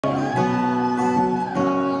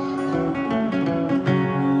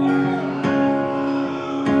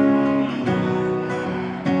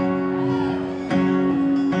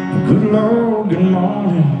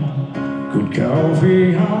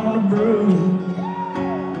coffee on the brew.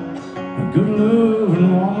 A good loving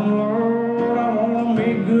woman, Lord, I wanna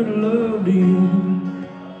make good love to you.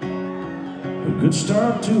 A good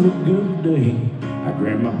start to a good day. I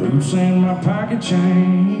grab my boots and my pocket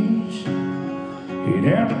change, head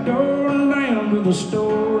out the door and down to the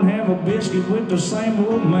store and have a biscuit with the same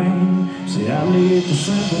old man. See, I let the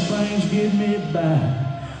simple things get me by,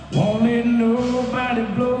 won't let nobody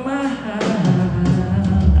blow my high.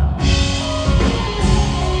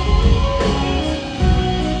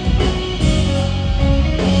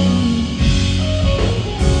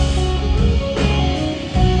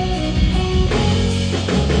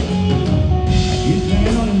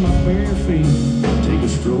 Take a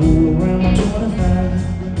stroll around my 25.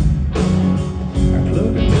 I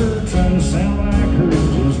look at her, trying to sound like her,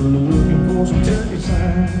 just looking for some turkey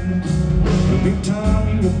signs. Every time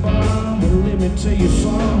you a bomb, but let me tell you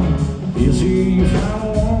something, this here your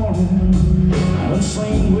final warning. I done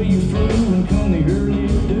seen where you flew and come the early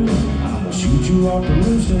dew. I'm gonna shoot you off the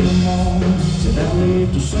roost in the morning. Said I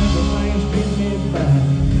let the simple things get me by,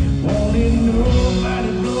 won't let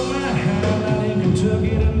nobody blow my high out in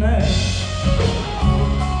Kentucky tonight.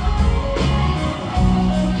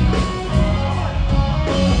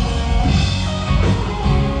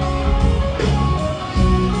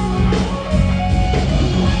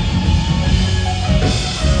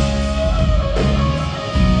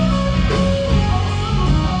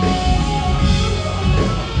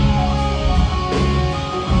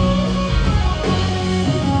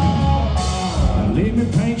 Let me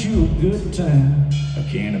paint you a good time, a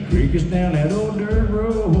can of crickets down that old dirt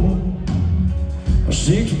road, a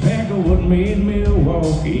six-pack of what made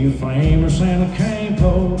Milwaukee famous and a cane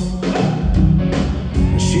pole,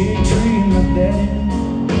 a shade tree in my daddy,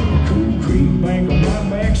 a cool creek bank on my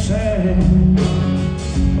backside,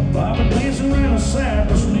 a bobber dancing around a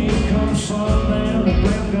cypress leaf come sundown, the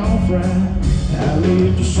ground gone fry. I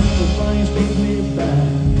lived to